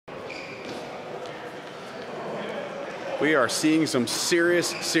We are seeing some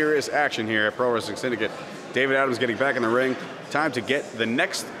serious action here at Pro Wrestling Syndicate. David Adams getting back in the ring. Time to get the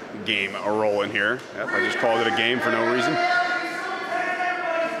next game a roll in here. Yep, I just called it a game for no reason.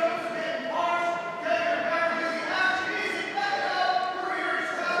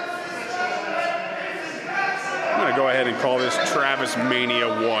 I'm gonna go ahead and call this Travis Mania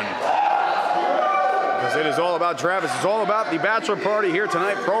 1. Because it is all about Travis. It's all about the Bachelor party here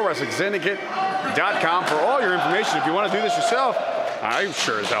tonight. ProWrestlingSyndicate.com for all your information. If you want to do this yourself, I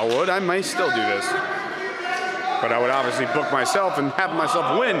sure as hell would. I may still do this. But I would obviously book myself and have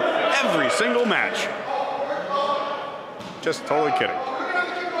myself win every single match. Just totally kidding.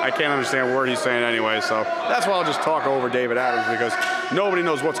 I can't understand a word he's saying anyway, so that's why I'll just talk over David Adams, because nobody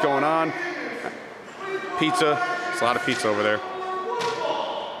knows what's going on. Pizza. It's a lot of pizza over there.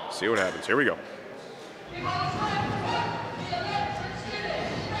 See what happens. Here we go.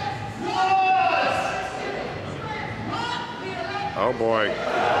 Oh boy.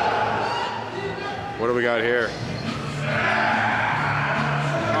 What do we got here?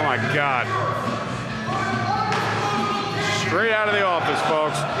 Oh my God. Straight out of the office,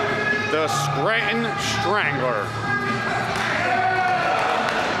 folks. The Scranton Strangler.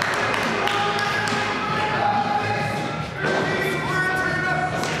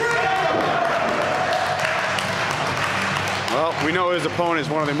 Well, we know his opponent is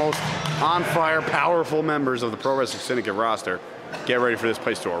one of the most on-fire, powerful members of the Pro Wrestling Syndicate roster. Get ready for this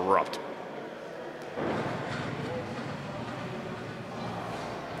place to erupt.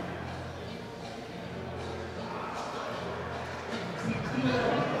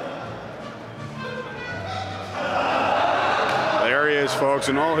 There he is, folks,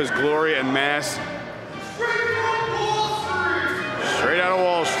 in all his glory and mass. Straight out of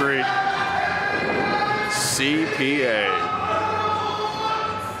Wall Street. CPA.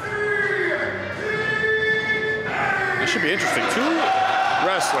 This should be interesting. Two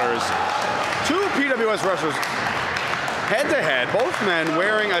PWS wrestlers, head-to-head, both men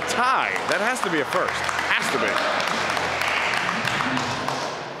wearing a tie. That has to be a first. Has to be.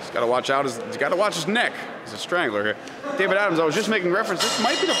 He's got to watch out. He's got to watch his neck. He's a strangler here. David Adams, I was just making reference. This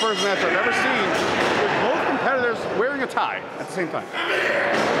might be the first match I've ever seen with both competitors wearing a tie at the same time.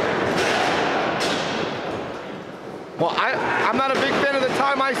 Well, I'm not a big fan of the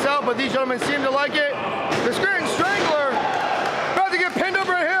tie myself, but these gentlemen seem to like it. The Scranton Strangler about to get pinned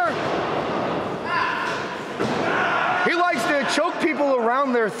over here. He likes to choke people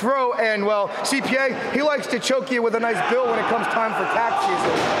around their throat, and well, CPA, he likes to choke you with a nice bill when it comes time for tax season.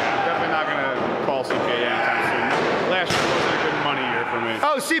 Yeah, I'm definitely not going to call CPA anytime soon. Last year wasn't a good money year for me.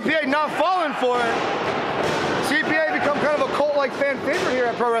 Oh, CPA not falling for it. CPA become kind of a cult-like fan favorite here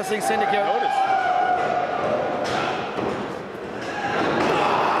at Pro Wrestling Syndicate. Notice.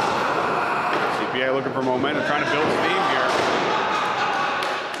 CPA looking for momentum, trying to build steam here.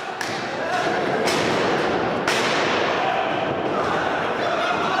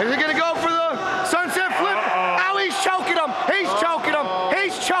 Is he gonna go for the sunset flip? Oh, he's choking him. He's choking him.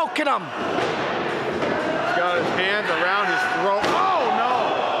 He's choking him. He's got his hands around his throat. Oh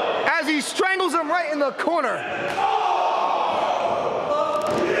no! As he strangles him right in the corner.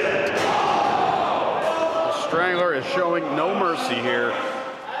 The Strangler is showing no mercy here.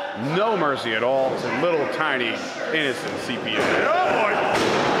 No mercy at all to little tiny innocent CPA. Oh boy!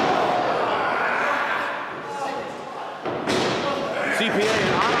 CPA,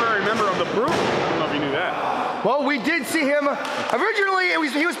 an honorary member of the Brute. I don't know if you knew that. Well, we did see him. Originally,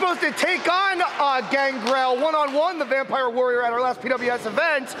 he was supposed to take on Gangrel one-on-one, the Vampire Warrior, at our last PWS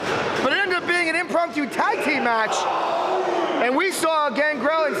event, but it ended up being an impromptu tag team match. And we saw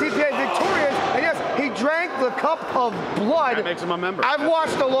Gangrel and CPA victorious, and yes, he drank the cup of blood. That makes him a member. I've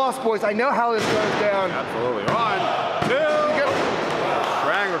watched The Lost Boys. I know how this goes down. Absolutely. 1, 2.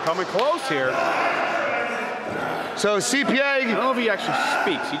 Strangler coming close here. So CPA, I don't know if he actually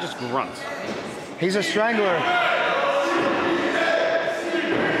speaks. He just grunts. he's a strangler.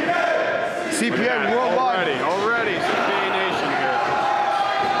 CPA worldwide. Already, CPA Nation here.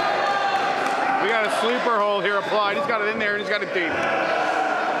 We got a sleeper hold here applied. He's got it in there and he's got it deep.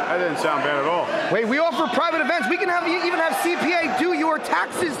 That didn't sound bad at all. Wait, we offer private events. We can even have CPA do your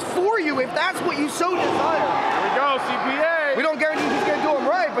taxes for you if that's what you so desire. Here we go, CPA. We don't guarantee he's going to do them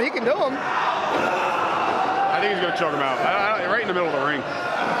right, but he can do them. I think he's going to choke him out. Right in the middle of the ring.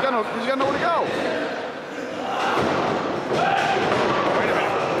 He's got nowhere to go. Wait a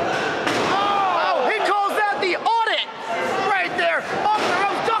minute. Oh, he calls that the audit. Right there. Off the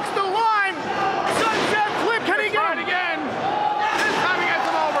rope, ducks the line. Sunset flip. Can he get it again? This time he gets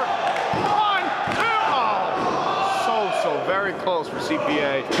him over. 1, 2. Oh, so very close for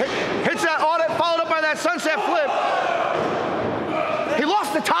CPA. Hits that audit, followed up by that sunset flip.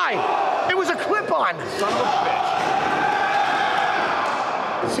 a tie. It was a clip-on. Son of a bitch.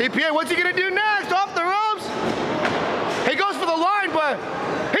 CPA, what's he gonna do next? Off the ropes? He goes for the line, but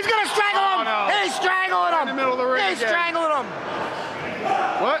he's gonna strangle him. No. He's strangling him. In the middle of the ring. He's strangling him.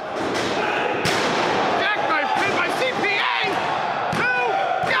 What? Jackknife pin by CPA. Who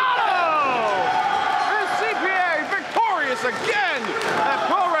got him? Here's CPA victorious again at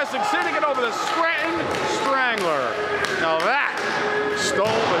Pro Wrestling Syndicate over the Scranton Strangler. Now that stole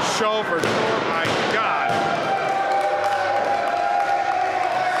the show for sure. My God.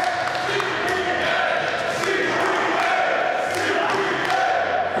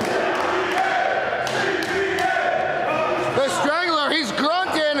 The Strangler, he's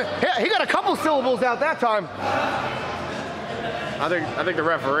grunting. He got a couple syllables out that time. I think the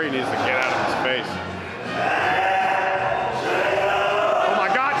referee needs to get out of his face. Oh my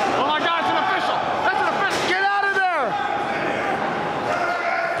God, it's an official. That's an official. Get out of there.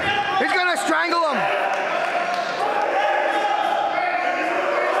 He's gonna strangle him.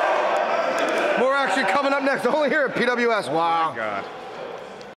 More action coming up next, only here at PWS. Wow. Oh my God.